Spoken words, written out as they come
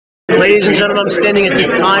Ladies and gentlemen, I'm standing at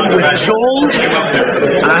this time with Joel.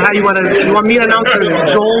 How you want me to announce it?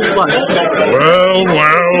 Joel what?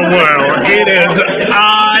 Well, it is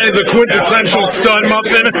I, the quintessential stud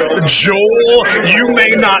muffin, Joel. You may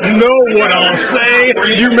not know what I'll say,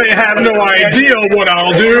 you may have no idea what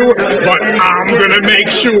I'll do, but I'm gonna make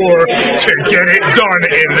sure to get it done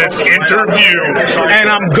in this interview. And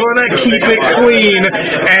I'm gonna keep it clean,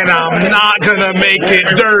 and I'm not gonna make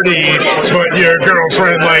it dirty, but your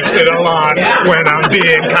girlfriend likes it a lot when I'm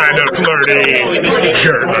being kind of flirty.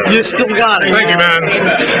 Gertner. You still got it. Thank you, man.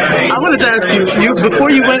 I wanted to ask you before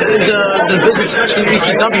you went into the business, especially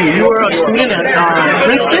ECW, you were a student at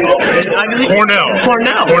Princeton? Cornell.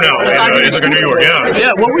 In Ithaca, New York, yeah.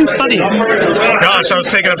 Yeah, what were you studying? Gosh, I was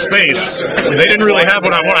taking up space. They didn't really have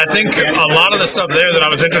what I wanted. I think a lot of the stuff there that I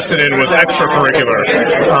was interested in was extracurricular.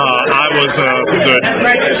 I was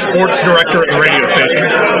the sports director at the radio station.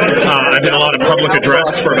 I did a lot of public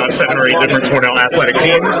address for about 7 or 8 different Cornell athletic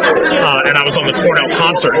teams, and I was on the Cornell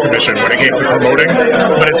Concert Commission when it came to promoting.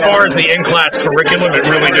 But as far as the in-class curriculum, it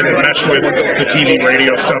really didn't mesh with the TV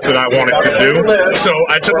radio stuff that I wanted to do. So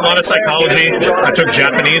I took a lot of psychology, I took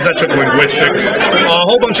Japanese, I took linguistics, a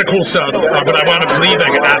whole bunch of cool stuff, but I wound up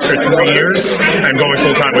leaving after 3 years and going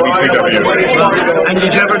full-time with ECW. And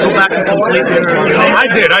did you ever go back and complete your... I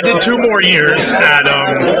did. I did 2 more years at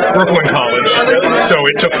Brooklyn College. So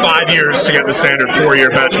it took 5 years to get the standard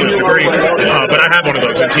 4-year bachelor's degree, but I have one of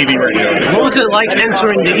those in TV radio. What was it like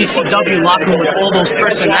entering the ECW locker room with all those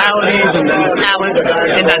personalities and the talent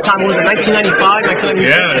in that time? Was it 1995, 1996?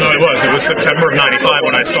 Yeah, no, it was. It was September of 95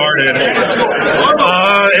 when I started.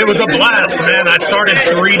 It was a blast, man. I started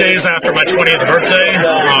 3 days after my 20th birthday.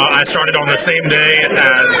 I started on the same day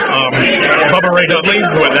as Bubba Ray Dudley,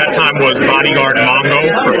 who at that time was bodyguard Mongo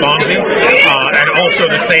for Fonzie, and also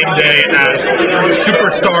the same day as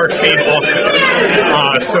superstar Steve Austin.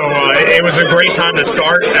 So it was a great time to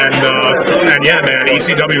start, and yeah, man,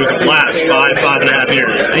 ECW was a blast. 5.5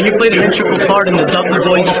 years. And you played an integral part in the Dudley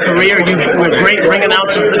Boys' career. You were a great ring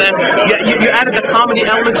announcer for them. You added the comedy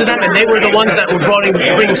element to them, and they were the ones that were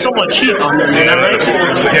bringing so much heat on them.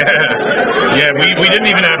 Yeah, we didn't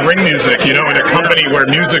even have ring music, you know, in a company where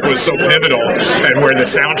music was so pivotal and where the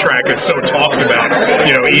soundtrack is so talked about,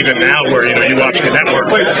 you know, even now where, you know, you watch the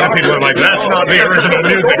network, some people are like, that's not the original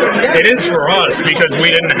music. It is for us because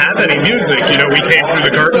we didn't have any music, you know, we came through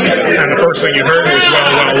the curtain and the first thing you heard was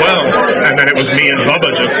well, and then it was me and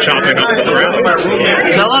Bubba just chopping up the crowds.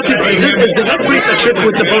 Now, a lot of people, is the neck brace a tribute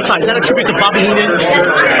with the bow tie? Is that a tribute to Bobby Heenan?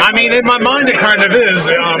 I mean, in my mind it kind of is,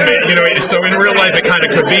 you know, so in real life it kind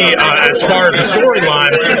of could be, as far as the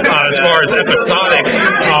storyline, as far as episodic,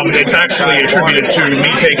 it's actually attributed to me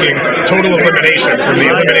taking Total Elimination from the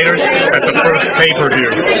Eliminators at the first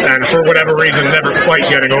pay-per-view, and for whatever reason, never quite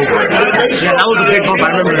getting over it. Yeah, that was a big bump.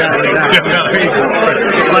 I remember that. Crazy.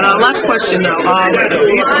 But last question now.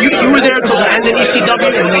 You were there until the end of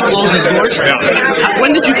ECW when they closed his doors. Yeah.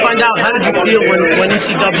 When did you find out? How did you feel when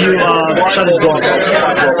ECW shut his doors?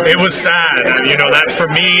 It was sad. You know, that for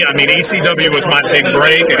me, I mean, ECW was my big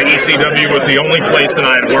break, and ECW was the only place that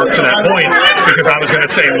I had worked to that point because I was going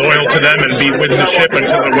to stay loyal to them and be with the ship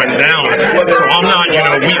until it went down. So I'm not, you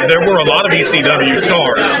know, there were a lot of ECW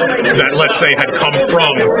stars that, let's say, had come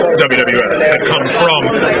from WWF, had come from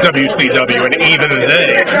WCW, and even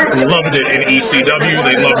they loved it in ECW.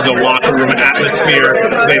 They loved the locker room atmosphere.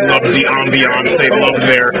 They loved the ambiance. They loved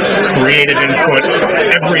their creative input,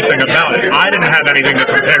 everything about it. I didn't have anything to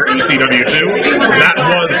compare ECW to. That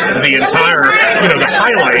was the entire, you know, the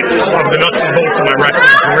highlight of the nuts and bolts of my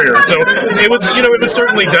wrestling career. So it was, you know, it was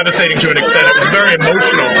certainly devastating to an extent. It was very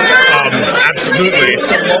emotional, absolutely.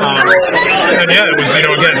 And yeah, it was, you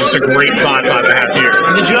know, again, just a great 5.5 years.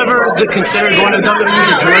 Did you ever consider going to WWE?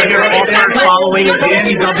 Did you ever hear an offer following the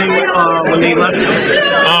ECW when they left?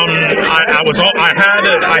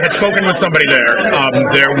 I had spoken with somebody there.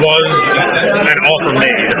 There was an offer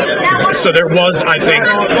made. So there was, I think,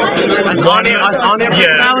 on their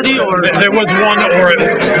personality, or there was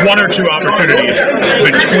one or two opportunities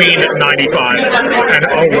between 95 and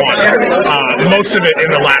 01. Most of it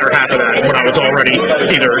in the latter half of that, when I was already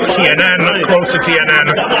either TNN, close to TNN,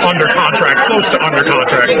 under contract, close to under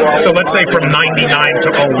contract. So let's say from 99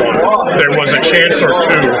 to 01, there was a chance or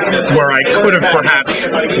two where I could have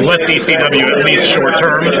perhaps left ECW at least short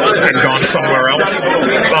term and gone somewhere else.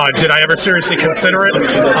 Did I ever seriously consider it?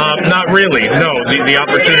 Not really. No, the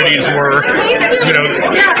opportunities were, you know,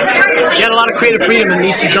 you had a lot of creative freedom in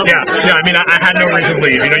ECW. Yeah. I mean, I had no reason to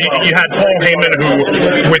leave. You know, you had Paul Heyman,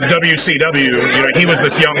 who with WCW, you know, he was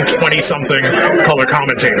this young 20-something color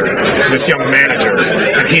commentator, this young manager,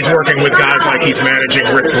 and he's working with guys like he's managing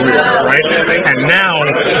Rick Rude, right? And now,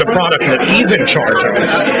 the product that he's in charge of,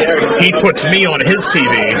 he puts me on his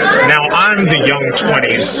TV. Now I'm the young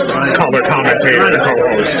 20s color commentator and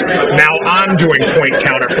co-host. Now I'm doing point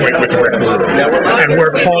counterpoint with Rick Rude. And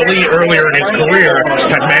where Paulie earlier in his career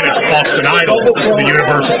had managed Austin Idol, the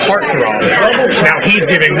Universal Heartthrob, now he's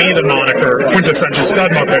giving me the moniker Quintessential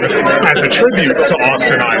Stud Muffin as a tribute to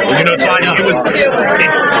Austin Idol. You know, so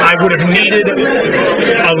I would have needed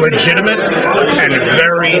a legitimate and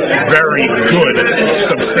very, very good,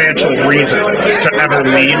 substantial reason to ever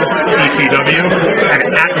leave ECW.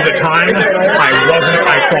 And at the time,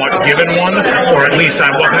 I thought, given one, or at least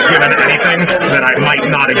I wasn't given anything that I might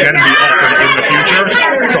not again be offered in the future.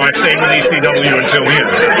 So I stayed with ECW until the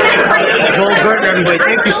end. Joel Gertner, everybody,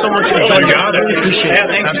 thank you so much for joining us. I really appreciate it.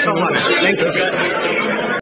 Thank you so much. Thank you.